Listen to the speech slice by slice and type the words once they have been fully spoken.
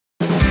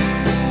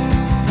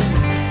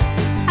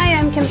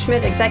I'm Kim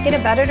Schmidt,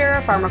 Executive Editor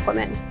of Farm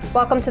Equipment.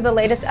 Welcome to the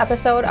latest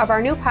episode of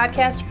our new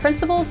podcast,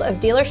 Principles of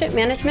Dealership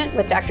Management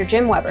with Dr.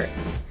 Jim Weber.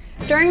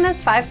 During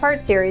this 5-part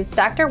series,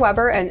 Dr.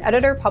 Weber and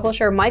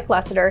editor-publisher Mike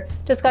Lessiter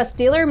discuss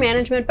dealer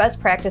management best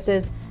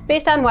practices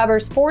based on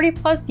Weber's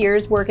 40-plus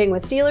years working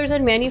with dealers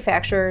and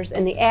manufacturers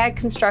in the ag,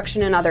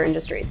 construction, and other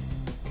industries.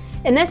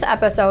 In this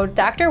episode,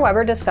 Dr.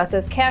 Weber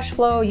discusses cash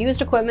flow,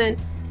 used equipment,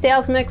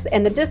 sales mix,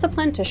 and the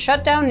discipline to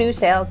shut down new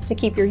sales to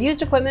keep your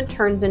used equipment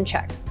turns in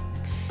check.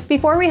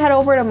 Before we head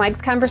over to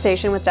Mike's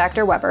conversation with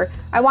Dr. Weber,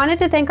 I wanted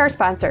to thank our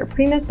sponsor,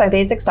 Primus by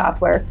Basic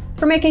Software,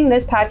 for making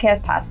this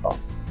podcast possible.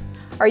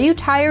 Are you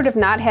tired of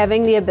not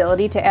having the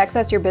ability to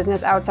access your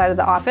business outside of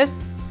the office?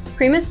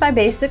 Primus by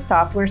Basic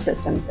Software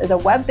Systems is a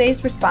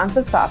web-based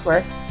responsive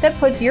software that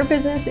puts your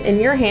business in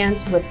your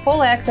hands with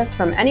full access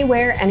from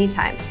anywhere,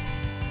 anytime.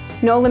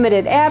 No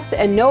limited apps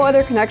and no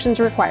other connections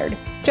required,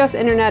 just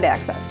internet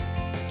access.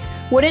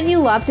 Wouldn't you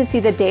love to see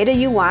the data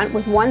you want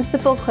with one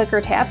simple click or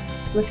tap?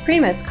 With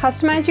Primus,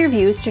 customize your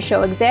views to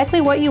show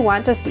exactly what you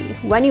want to see,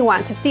 when you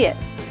want to see it.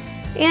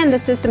 And the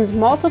system's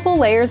multiple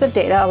layers of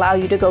data allow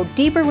you to go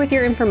deeper with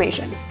your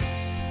information.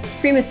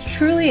 Primus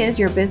truly is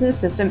your business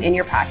system in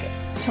your pocket.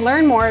 To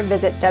learn more,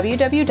 visit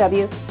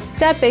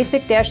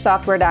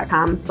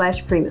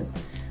www.basic-software.com/Primus.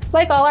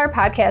 Like all our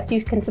podcasts,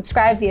 you can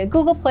subscribe via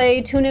Google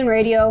Play, TuneIn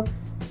Radio,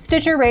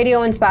 Stitcher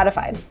Radio, and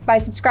Spotify. By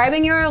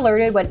subscribing, you're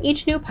alerted when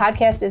each new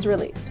podcast is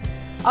released.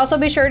 Also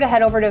be sure to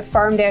head over to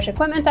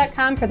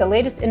farm-equipment.com for the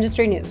latest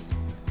industry news.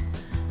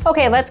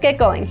 Okay, let's get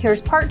going. Here's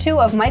part 2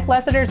 of Mike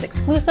Lessiter's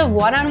exclusive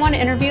one-on-one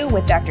interview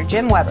with Dr.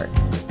 Jim Weber.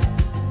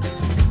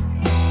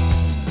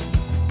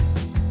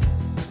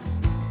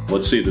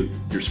 Let's say that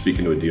you're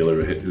speaking to a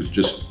dealer who's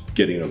just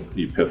getting an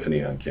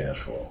epiphany on cash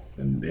flow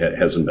and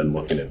hasn't been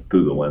looking at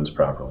through the lens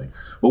properly.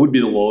 What would be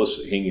the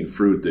lowest hanging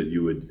fruit that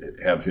you would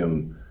have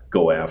him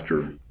go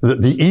after?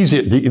 Not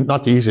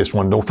the easiest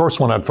one. The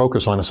first one I'd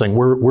focus on is saying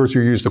where's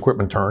your used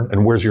equipment turn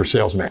and where's your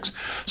sales mix.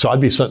 So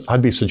I'd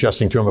be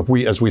suggesting to him,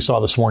 as we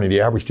saw this morning,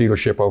 the average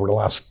dealership over the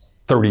last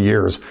 30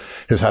 years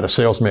has had a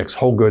sales mix,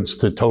 whole goods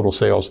to total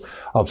sales,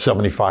 of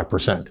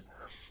 75%.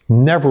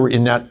 Never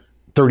in that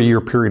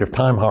 30-year period of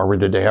time, however,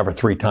 did they have a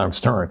 3 times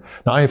turn.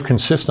 Now, I have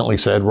consistently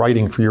said,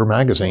 writing for your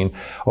magazine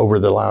over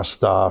the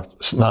last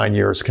 9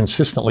 years,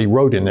 consistently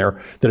wrote in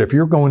there that if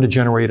you're going to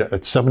generate a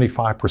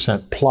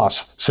 75%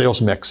 plus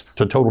sales mix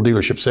to total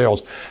dealership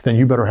sales, then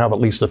you better have at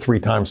least a 3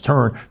 times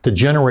turn to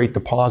generate the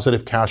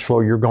positive cash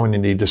flow you're going to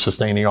need to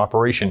sustain the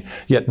operation.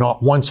 Yet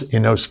not once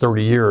in those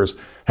 30 years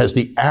has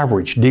the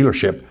average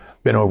dealership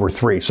been over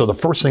 3. So the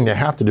first thing they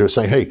have to do is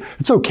say, hey,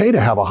 it's okay to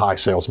have a high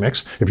sales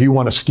mix if you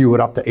want to skew it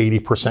up to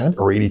 80%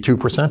 or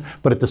 82%,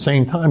 but at the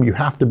same time, you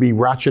have to be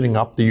ratcheting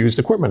up the used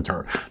equipment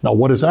turn. Now,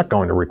 what is that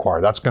going to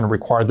require? That's going to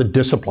require the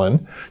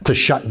discipline to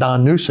shut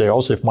down new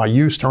sales. If my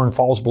used turn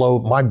falls below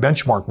my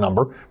benchmark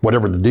number,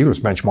 whatever the dealer's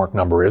benchmark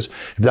number is,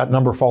 if that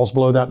number falls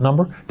below that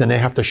number, then they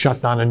have to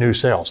shut down the new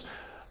sales.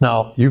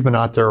 Now, you've been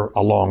out there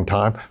a long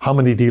time. How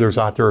many dealers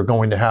out there are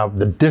going to have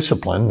the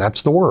discipline,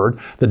 that's the word,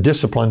 the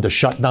discipline to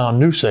shut down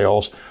new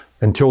sales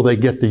until they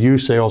get the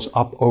used sales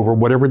up over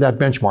whatever that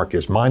benchmark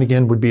is? Mine,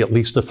 again, would be at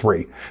least a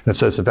 3. And it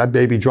says if that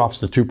baby drops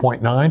to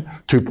 2.9,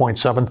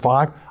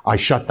 2.75, I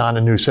shut down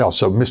a new sale.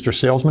 So, Mr.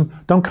 Salesman,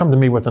 don't come to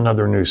me with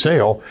another new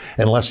sale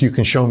unless you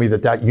can show me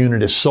that that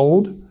unit is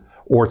sold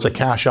or it's a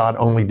cash out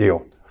only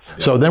deal. Yeah.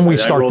 So then we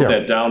start there. I wrote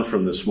that down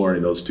from this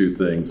morning, those 2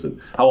 things.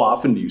 And how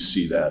often do you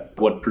see that?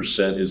 What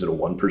percent? Is it a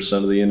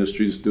 1% of the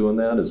industry is doing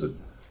that? Is it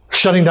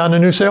shutting down the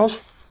new sales?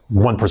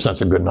 1%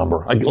 is a good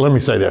number. Let me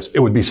say this. It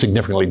would be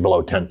significantly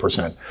below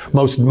 10%.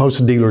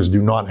 Most dealers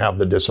do not have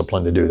the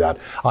discipline to do that.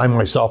 I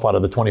myself, out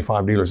of the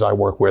 25 dealers I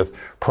work with,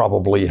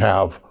 probably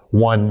have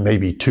 1,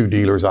 maybe 2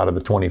 dealers out of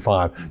the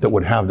 25 that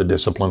would have the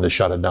discipline to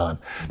shut it down.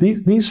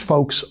 These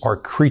folks are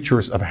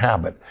creatures of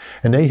habit,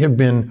 and they have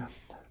been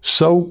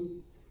so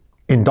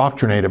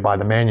indoctrinated by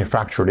the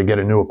manufacturer to get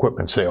a new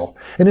equipment sale.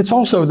 And it's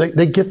also,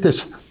 they get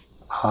this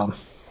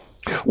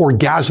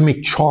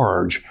orgasmic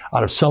charge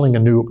out of selling a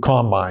new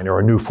combine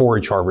or a new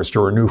forage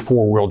harvester or a new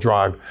 4-wheel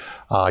drive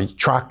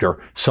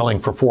tractor selling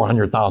for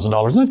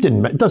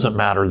 $400,000. It doesn't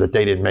matter that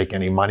they didn't make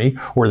any money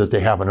or that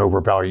they have an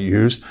overvalued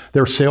used.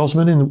 Their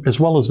salesmen, as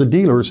well as the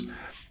dealers,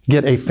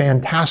 get a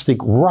fantastic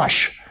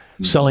rush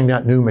selling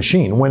that new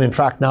machine, when in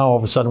fact now all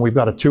of a sudden we've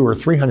got a $200,000 or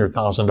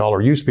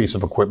 $300,000 used piece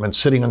of equipment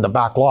sitting in the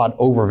back lot,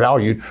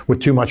 overvalued, with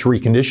too much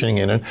reconditioning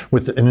in it,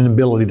 with an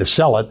inability to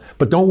sell it.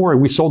 But don't worry,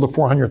 we sold the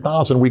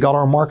 $400,000, we got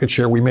our market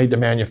share, we made the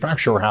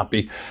manufacturer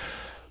happy.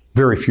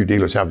 Very few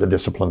dealers have the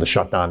discipline to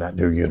shut down that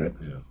new unit.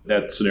 Yeah.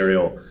 That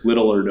scenario,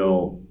 little or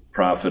no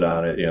profit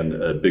on it and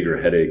a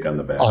bigger headache on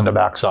the back. On the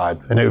backside.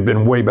 And it would have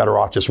been way better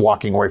off just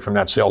walking away from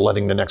that sale,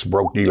 letting the next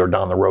broke dealer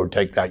down the road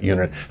take that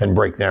unit and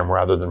break them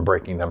rather than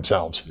breaking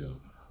themselves. Yeah.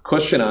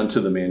 Question on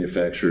to the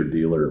manufacturer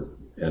dealer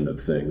end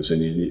of things.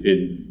 And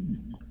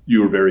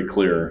you were very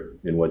clear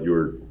in what you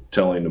were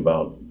telling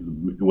about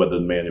whether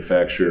the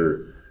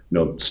manufacturer,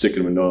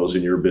 sticking a nose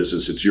in your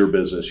business, it's your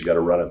business, you got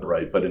to run it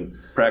right. But in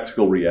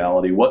practical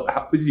reality,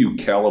 how do you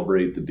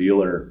calibrate the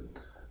dealer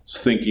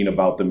thinking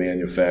about the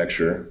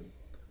manufacturer,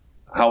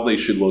 how they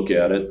should look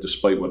at it,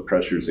 despite what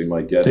pressures they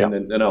might get. Yeah.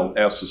 And then I'll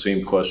ask the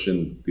same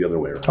question the other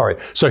way around. All right.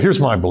 So here's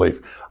my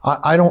belief.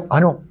 I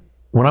don't.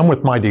 When I'm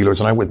with my dealers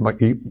and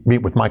meet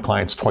with my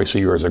clients twice a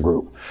year as a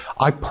group,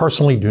 I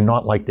personally do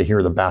not like to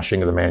hear the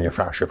bashing of the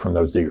manufacturer from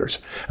those dealers.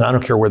 And I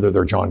don't care whether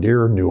they're John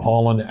Deere, New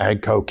Holland,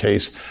 AGCO,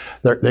 Case.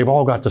 They've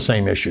all got the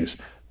same issues.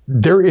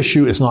 Their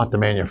issue is not the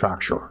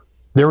manufacturer.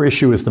 Their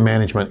issue is the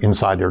management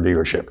inside their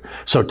dealership.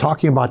 So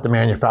talking about the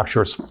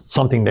manufacturer is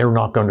something they're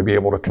not going to be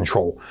able to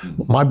control.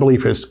 My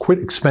belief is quit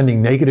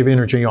expending negative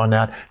energy on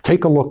that.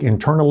 Take a look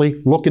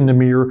internally, look in the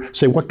mirror,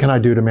 say, what can I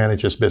do to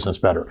manage this business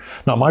better?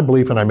 Now, my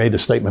belief, and I made a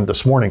statement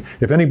this morning,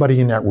 if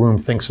anybody in that room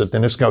thinks that,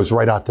 then this goes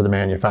right out to the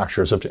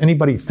manufacturers. If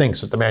anybody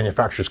thinks that the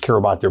manufacturers care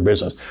about their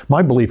business,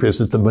 my belief is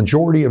that the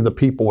majority of the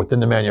people within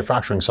the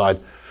manufacturing side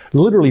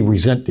literally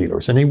resent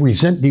dealers, and they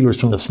resent dealers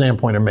from the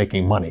standpoint of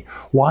making money.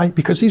 Why?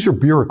 Because these are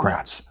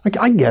bureaucrats.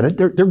 I get it.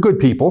 They're good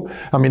people.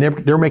 I mean,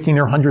 they're making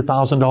their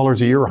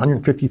 $100,000 a year,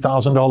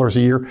 $150,000 a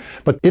year,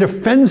 but it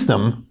offends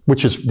them,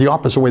 which is the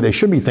opposite way they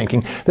should be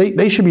thinking.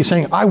 They should be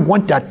saying, I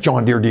want that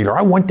John Deere dealer.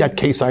 I want that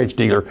Case IH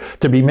dealer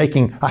to be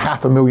making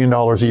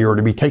 $500,000 a year,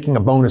 to be taking a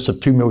bonus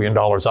of $2 million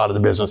out of the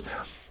business.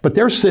 But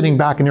they're sitting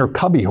back in their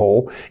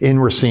cubbyhole in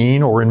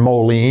Racine or in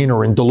Moline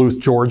or in Duluth,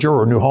 Georgia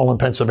or New Holland,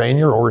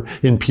 Pennsylvania or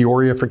in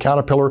Peoria for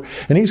Caterpillar.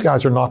 And these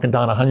guys are knocking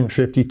down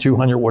 150,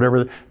 200,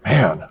 whatever.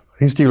 Man,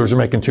 these dealers are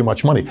making too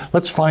much money.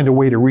 Let's find a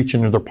way to reach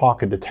into their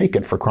pocket to take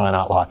it, for crying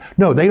out loud.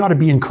 No, they ought to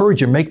be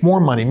encouraging, make more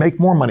money, make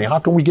more money. How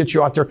can we get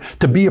you out there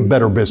to be a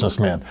better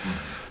businessman?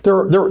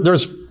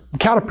 There's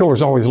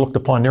Caterpillar's always looked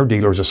upon their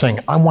dealers as saying,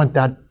 I want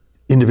that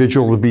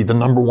individual would be the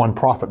number one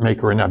profit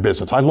maker in that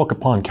business. I look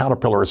upon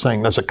Caterpillar as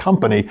saying, as a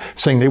company,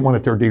 saying they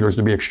wanted their dealers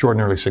to be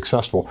extraordinarily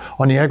successful.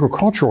 On the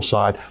agricultural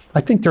side, I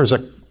think there's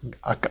a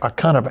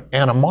kind of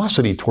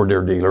animosity toward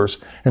their dealers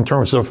in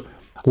terms of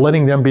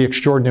letting them be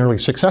extraordinarily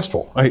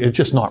successful. It's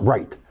just not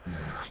right.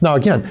 Now,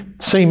 again,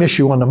 same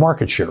issue on the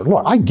market share.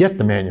 Look, I get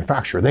the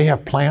manufacturer. They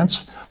have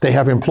plants. They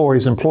have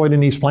employees employed in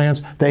these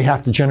plants. They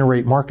have to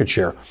generate market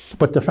share.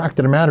 But the fact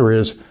of the matter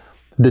is,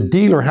 the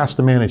dealer has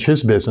to manage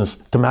his business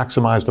to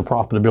maximize the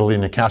profitability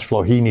and the cash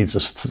flow he needs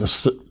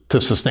to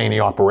sustain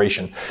the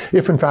operation.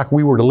 If, in fact,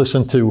 we were to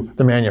listen to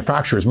the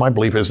manufacturers, my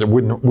belief is that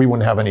we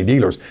wouldn't have any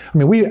dealers. I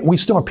mean, we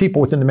still have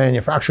people within the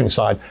manufacturing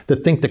side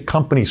that think that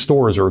company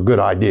stores are a good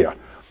idea.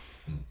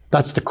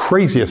 That's the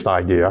craziest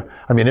idea.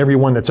 I mean,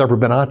 everyone that's ever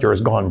been out there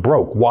has gone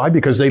broke. Why?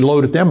 Because they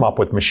loaded them up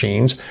with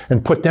machines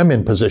and put them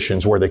in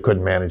positions where they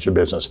couldn't manage the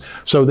business.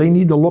 So they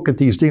need to look at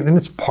these deals, and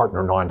it's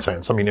partner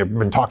nonsense. I mean, they've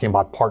been talking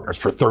about partners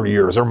for 30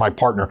 years. They're my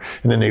partner,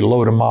 and then they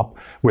load them up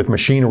with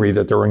machinery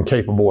that they're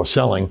incapable of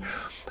selling,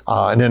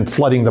 and then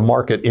flooding the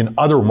market in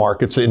other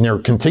markets in their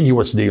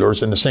contiguous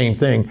dealers, and the same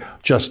thing,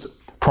 just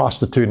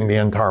prostituting the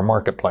entire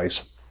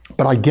marketplace.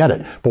 But I get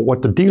it. But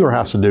what the dealer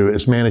has to do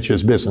is manage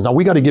his business. Now,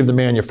 we got to give the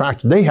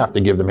manufacturer, they have to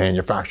give the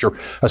manufacturer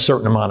a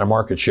certain amount of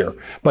market share.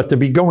 But to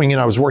be going in,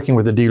 I was working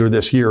with a dealer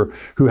this year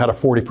who had a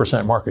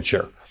 40% market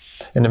share.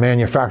 And the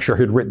manufacturer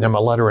had written them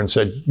a letter and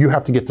said, you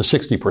have to get to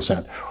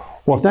 60%.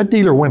 Well, if that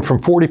dealer went from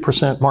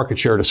 40% market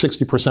share to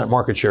 60%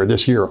 market share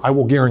this year, I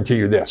will guarantee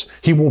you this,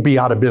 he will be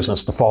out of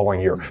business the following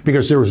year,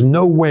 because there is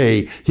no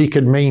way he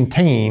could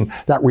maintain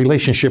that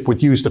relationship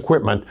with used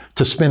equipment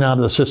to spin out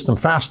of the system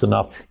fast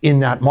enough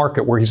in that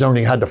market where he's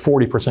only had the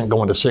 40%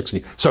 going to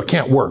 60. So it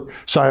can't work.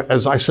 So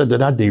as I said to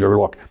that dealer,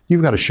 look,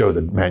 you've got to show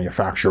the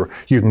manufacturer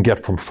you can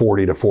get from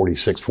 40 to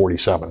 46,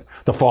 47.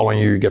 The following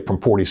year, you get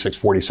from 46,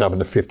 47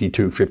 to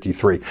 52,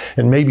 53.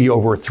 And maybe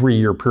over a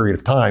 3-year period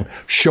of time,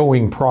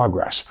 showing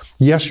progress.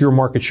 Yes, your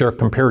market share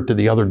compared to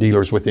the other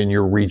dealers within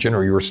your region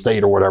or your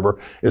state or whatever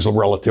is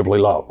relatively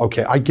low.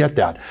 Okay, I get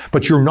that.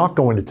 But you're not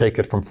going to take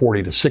it from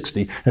 40 to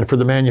 60. And for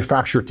the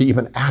manufacturer to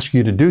even ask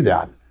you to do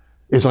that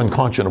is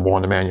unconscionable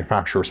on the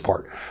manufacturer's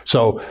part.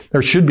 So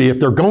there should be, if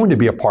they're going to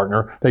be a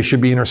partner, they should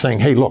be in there saying,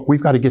 hey, look,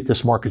 we've got to get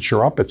this market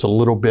share up. It's a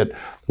little bit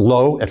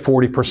low at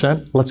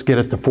 40%. Let's get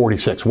it to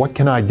 46. What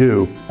can I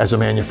do as a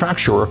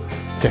manufacturer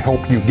to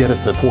help you get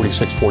it to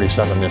 46,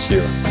 47 this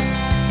year?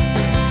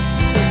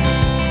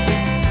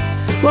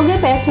 We'll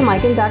get back to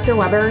Mike and Dr.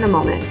 Weber in a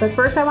moment, but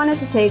first I wanted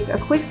to take a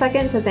quick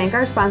second to thank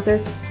our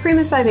sponsor,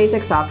 Primus by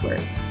Basic Software.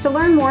 To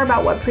learn more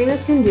about what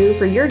Primus can do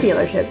for your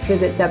dealership,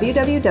 visit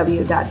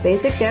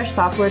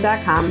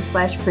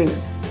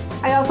www.basic-software.com/Primus.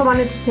 I also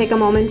wanted to take a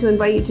moment to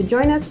invite you to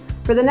join us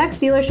for the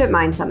next Dealership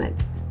Mind Summit.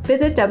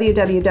 Visit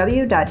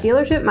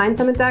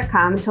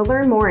www.dealershipmindsummit.com to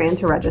learn more and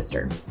to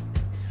register.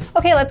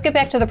 Okay, let's get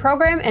back to the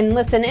program and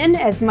listen in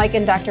as Mike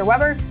and Dr.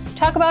 Weber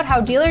talk about how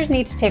dealers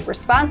need to take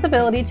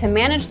responsibility to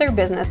manage their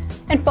business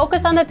and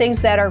focus on the things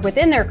that are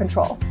within their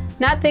control,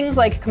 not things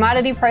like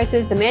commodity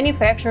prices, the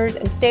manufacturers,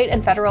 and state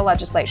and federal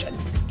legislation.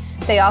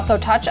 They also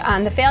touch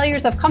on the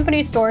failures of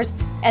company stores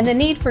and the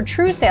need for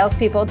true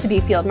salespeople to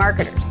be field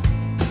marketers.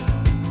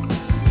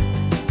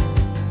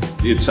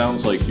 It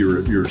sounds like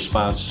your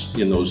response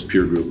in those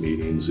peer group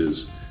meetings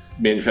is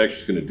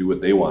manufacturers going to do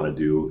what they want to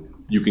do.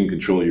 you can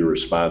control your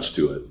response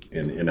to it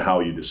and how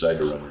you decide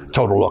to run your business.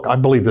 Total. Look, I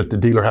believe that the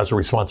dealer has a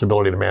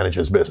responsibility to manage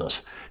his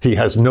business. He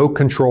has no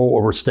control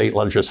over state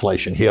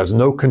legislation. He has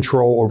no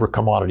control over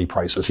commodity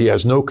prices. He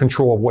has no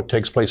control of what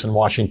takes place in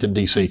Washington,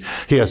 D.C.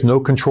 He has no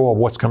control of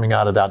what's coming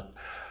out of that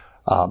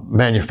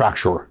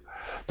manufacturer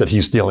that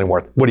he's dealing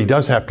with. What he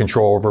does have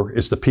control over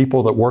is the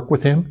people that work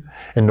with him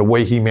and the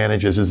way he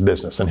manages his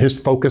business. And his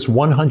focus,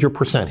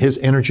 100%, his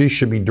energy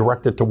should be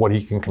directed to what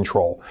he can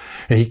control.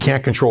 And he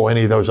can't control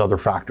any of those other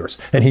factors.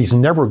 And he's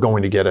never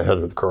going to get ahead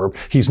of the curve.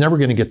 He's never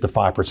going to get to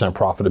 5%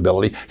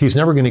 profitability. He's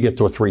never going to get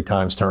to a 3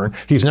 times turn.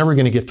 He's never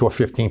going to get to a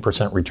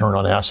 15% return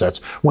on assets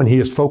when he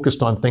is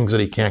focused on things that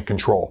he can't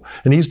control.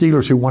 And these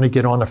dealers who want to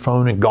get on the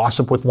phone and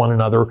gossip with one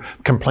another,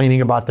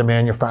 complaining about the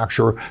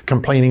manufacturer,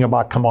 complaining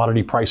about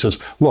commodity prices.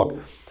 Look,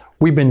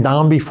 we've been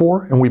down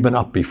before and we've been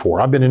up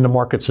before. I've been in the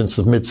market since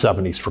the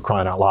mid-'70s, for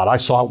crying out loud. I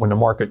saw it when the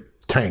market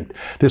tanked.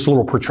 This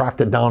little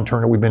protracted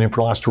downturn that we've been in for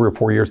the last 3 or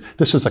 4 years,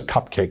 this is a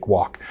cupcake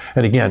walk.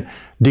 And again,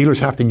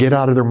 dealers have to get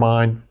out of their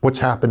mind what's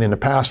happened in the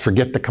past,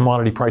 forget the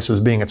commodity prices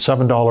being at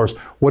 $7.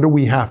 What do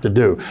we have to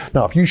do?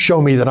 Now, if you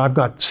show me that I've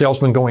got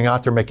salesmen going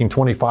out there making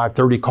 25,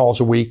 30 calls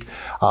a week,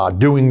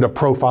 doing the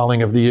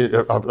profiling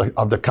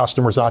of the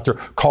customers out there,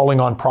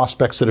 calling on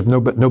prospects that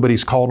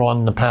nobody's called on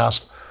in the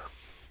past,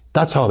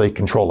 that's how they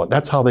control it.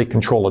 That's how they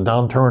control a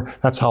downturn.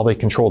 That's how they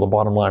control the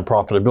bottom line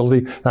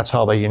profitability. That's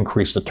how they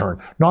increase the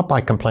turn. Not by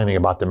complaining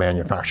about the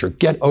manufacturer.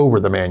 Get over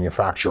the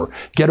manufacturer.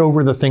 Get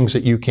over the things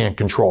that you can't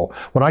control.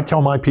 What I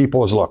tell my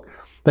people is, look,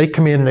 they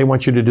come in and they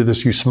want you to do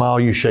this. You smile,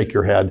 you shake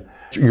your head,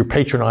 you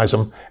patronize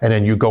them, and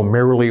then you go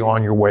merrily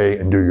on your way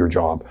and do your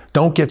job.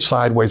 Don't get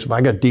sideways.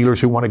 I got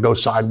dealers who want to go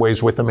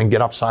sideways with them and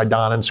get upside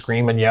down and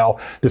scream and yell.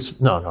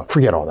 No,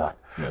 forget all that.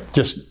 Yeah.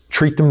 Just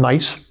treat them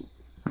nice,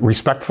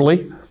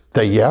 respectfully.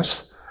 Say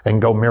yes,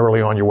 and go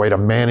merrily on your way to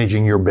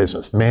managing your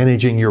business.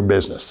 Managing your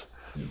business.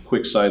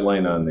 Quick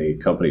sideline on the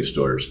company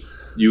stores.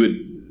 You had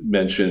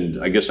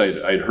mentioned, I guess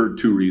I'd heard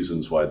 2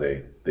 reasons why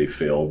they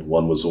failed.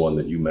 One was the one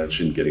that you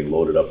mentioned, getting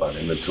loaded up on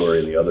inventory,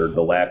 and the other,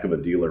 the lack of a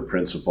dealer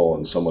principal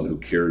and someone who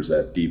cares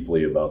that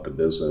deeply about the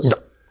business. No.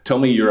 Tell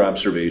me your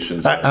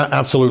observations.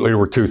 Absolutely, there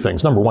were 2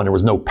 things. Number one, there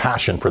was no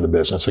passion for the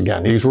business.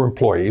 Again, these were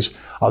employees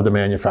of the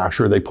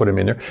manufacturer. They put them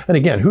in there. And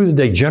again, who did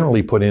they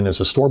generally put in as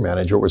a store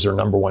manager? It was their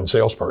number 1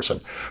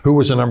 salesperson. Who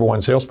was the number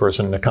 1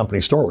 salesperson in the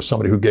company store? It was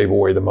somebody who gave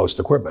away the most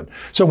equipment.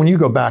 So when you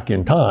go back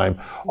in time,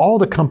 all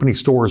the company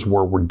stores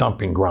were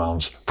dumping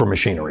grounds for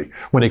machinery.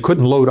 When they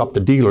couldn't load up the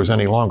dealers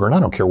any longer, and I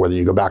don't care whether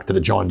you go back to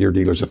the John Deere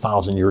dealers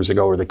 1,000 years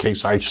ago or the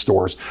Case IH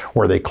stores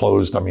where they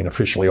closed,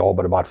 officially all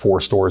but about 4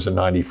 stores in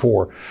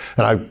 94.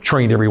 And I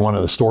trained every one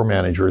of the store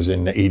managers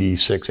in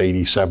 86,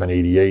 87,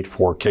 88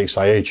 for Case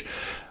IH.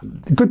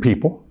 Good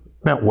people,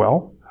 meant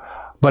well.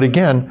 But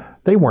again,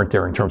 they weren't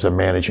there in terms of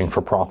managing for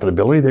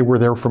profitability. They were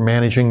there for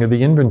managing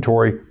the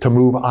inventory to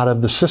move out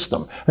of the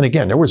system. And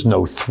again, there was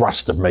no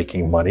thrust of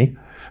making money.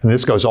 And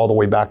this goes all the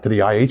way back to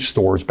the IH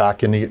stores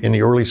back in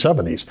the early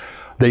 70s.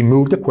 They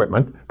moved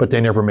equipment, but they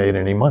never made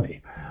any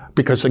money.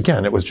 Because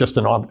again, it was just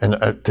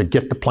to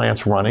get the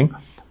plants running,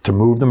 to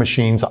move the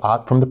machines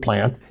out from the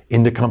plant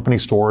into company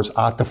stores,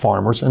 out to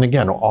farmers. And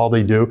again, all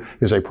they do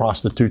is they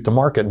prostitute the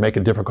market and make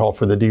it difficult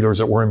for the dealers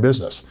that were in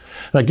business.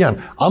 And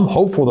again, I'm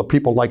hopeful that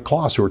people like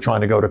Klaus who are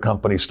trying to go to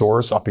company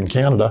stores up in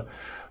Canada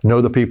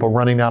know the people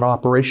running that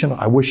operation.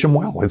 I wish them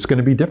well. It's going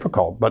to be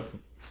difficult, but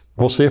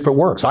we'll see if it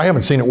works. I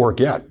haven't seen it work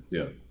yet.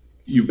 Yeah.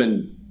 You've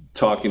been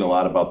talking a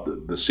lot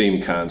about the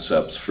same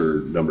concepts for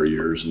a number of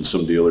years, and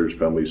some dealers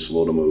probably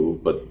slow to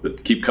move,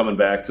 but keep coming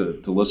back to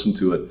listen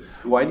to it.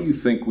 Why do you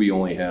think we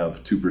only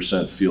have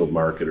 2% field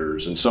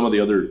marketers? And some of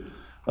the other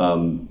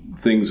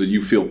things that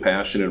you feel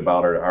passionate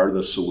about are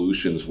the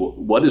solutions.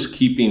 What is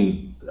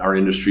keeping our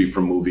industry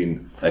from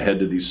moving ahead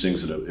to these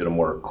things at a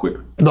more quick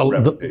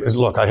pace?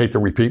 Look, I hate to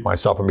repeat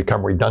myself and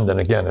become redundant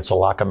again. It's a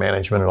lack of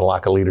management and a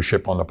lack of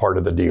leadership on the part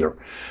of the dealer.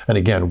 And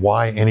again,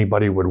 why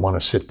anybody would want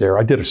to sit there.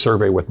 I did a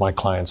survey with my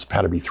clients,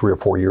 had to be 3 or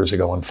 4 years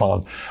ago,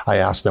 and I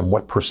asked them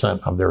what %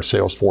 of their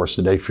sales force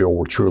did they feel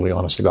were truly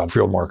honest to God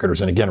field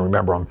marketers. And again,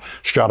 remember, I'm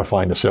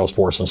stratifying the sales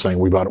force and saying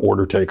we've got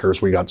order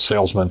takers, we got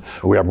salesmen,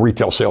 we have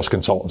retail sales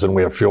consultants, and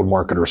we have field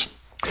marketers.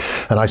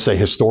 And I say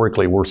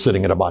historically, we're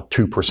sitting at about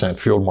 2%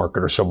 field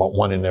marketers, so about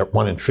 1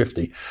 in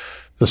 50.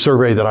 The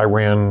survey that I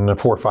ran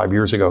 4 or 5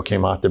 years ago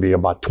came out to be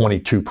about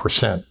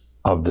 22%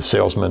 of the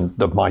salesmen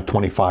of my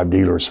 25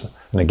 dealers.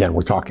 And again,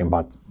 we're talking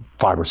about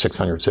 500 or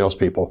 600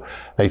 salespeople.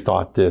 They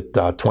thought that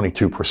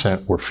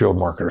 22% were field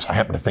marketers. I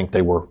happen to think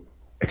they were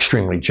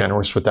extremely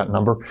generous with that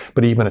number,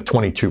 but even at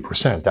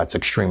 22%, that's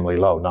extremely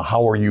low. Now,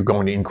 how are you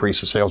going to increase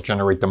the sales,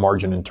 generate the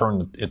margin, and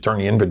turn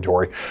the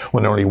inventory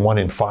when only 1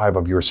 in 5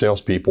 of your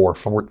salespeople are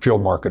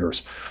field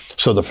marketers?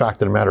 So the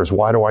fact of the matter is,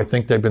 why do I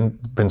think they've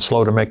been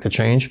slow to make the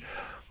change?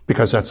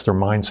 Because that's their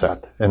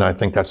mindset. And I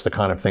think that's the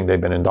kind of thing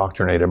they've been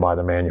indoctrinated by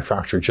the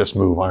manufacturer. Just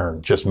move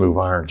iron, just move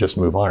iron, just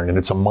move iron. And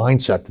it's a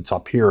mindset that's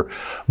up here,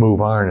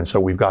 move iron. And so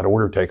we've got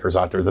order takers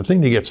out there. The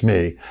thing that gets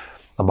me,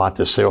 about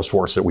this sales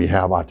force that we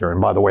have out there. And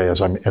by the way,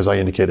 as I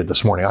indicated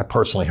this morning, I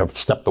personally have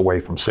stepped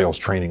away from sales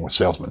training with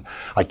salesmen.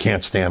 I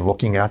can't stand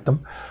looking at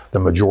them. The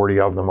majority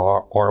of them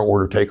are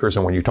order takers.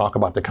 And when you talk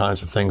about the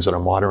kinds of things that a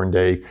modern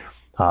day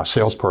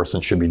salesperson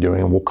should be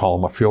doing, and we'll call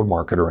them a field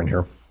marketer in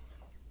here,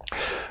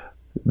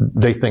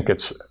 they think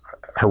it's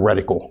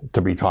heretical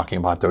to be talking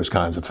about those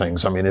kinds of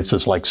things. I mean, it's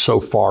just like so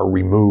far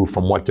removed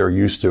from what they're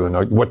used to,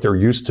 and what they're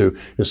used to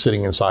is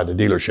sitting inside the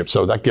dealership.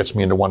 So that gets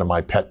me into one of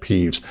my pet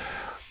peeves.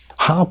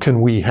 How can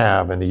we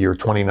have in the year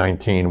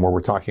 2019, where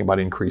we're talking about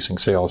increasing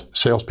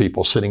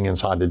salespeople sitting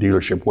inside the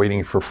dealership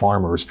waiting for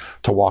farmers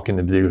to walk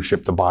into the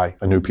dealership to buy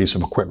a new piece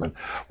of equipment?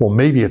 Well,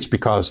 maybe it's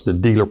because the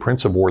dealer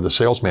principal or the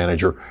sales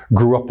manager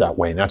grew up that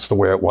way, and that's the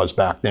way it was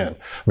back then.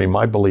 I mean,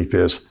 my belief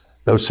is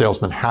those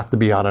salesmen have to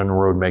be out on the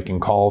road making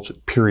calls,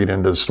 period,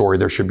 end of the story.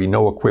 There should be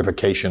no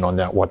equivocation on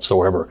that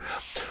whatsoever.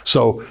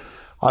 So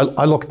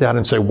I look at that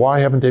and say, why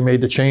haven't they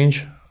made the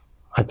change?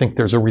 I think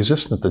there's a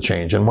resistance to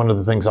change. And one of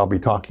the things I'll be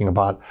talking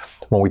about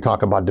when we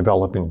talk about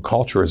developing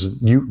culture is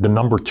the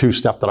number 2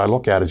 step that I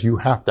look at is you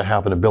have to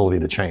have an ability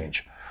to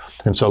change.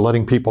 And so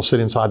letting people sit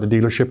inside the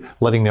dealership,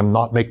 letting them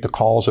not make the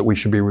calls that we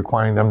should be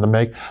requiring them to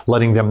make,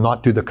 letting them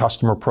not do the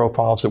customer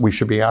profiles that we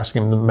should be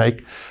asking them to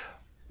make,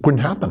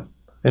 wouldn't happen.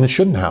 And it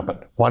shouldn't happen.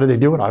 Why do they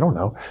do it? I don't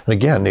know. And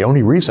again, the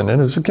only reason,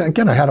 and is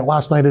again, I had it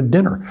last night at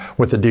dinner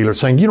with the dealer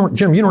saying,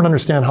 Jim, you don't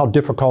understand how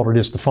difficult it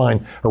is to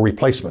find a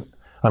replacement.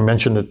 I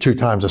mentioned it 2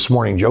 times this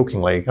morning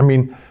jokingly. I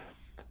mean,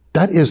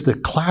 that is the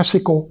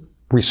classical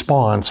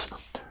response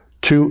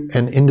to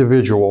an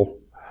individual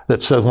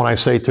that says, when I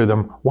say to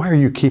them, why are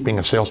you keeping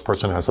a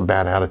salesperson that has a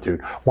bad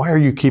attitude? Why are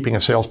you keeping a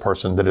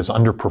salesperson that is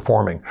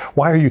underperforming?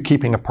 Why are you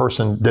keeping a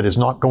person that is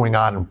not going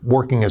out and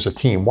working as a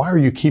team? Why are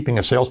you keeping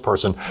a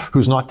salesperson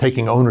who's not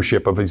taking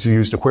ownership of his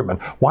used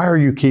equipment? Why are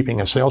you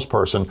keeping a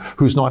salesperson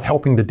who's not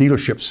helping the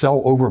dealership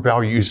sell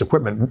overvalued used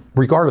equipment,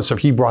 regardless if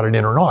he brought it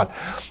in or not?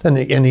 And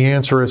the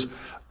answer is,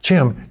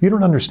 Jim, you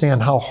don't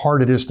understand how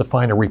hard it is to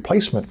find a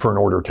replacement for an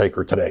order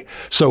taker today.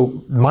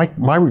 So my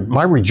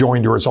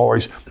rejoinder is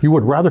always, you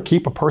would rather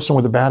keep a person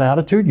with a bad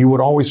attitude? You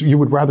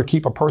would rather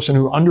keep a person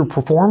who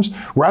underperforms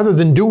rather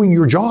than doing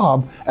your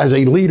job as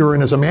a leader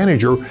and as a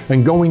manager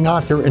and going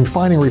out there and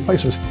finding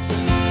replacements.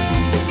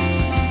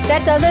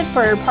 That does it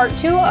for part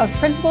 2 of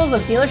Principles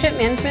of Dealership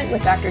Management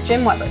with Dr.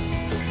 Jim Weber.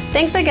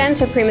 Thanks again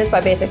to Primus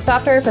by Basic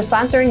Software for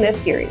sponsoring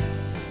this series.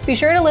 Be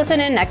sure to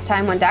listen in next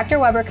time when Dr.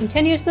 Weber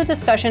continues the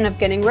discussion of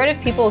getting rid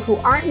of people who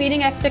aren't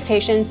meeting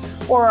expectations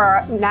or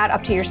are not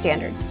up to your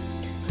standards.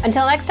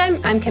 Until next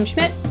time, I'm Kim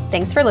Schmidt.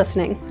 Thanks for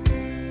listening.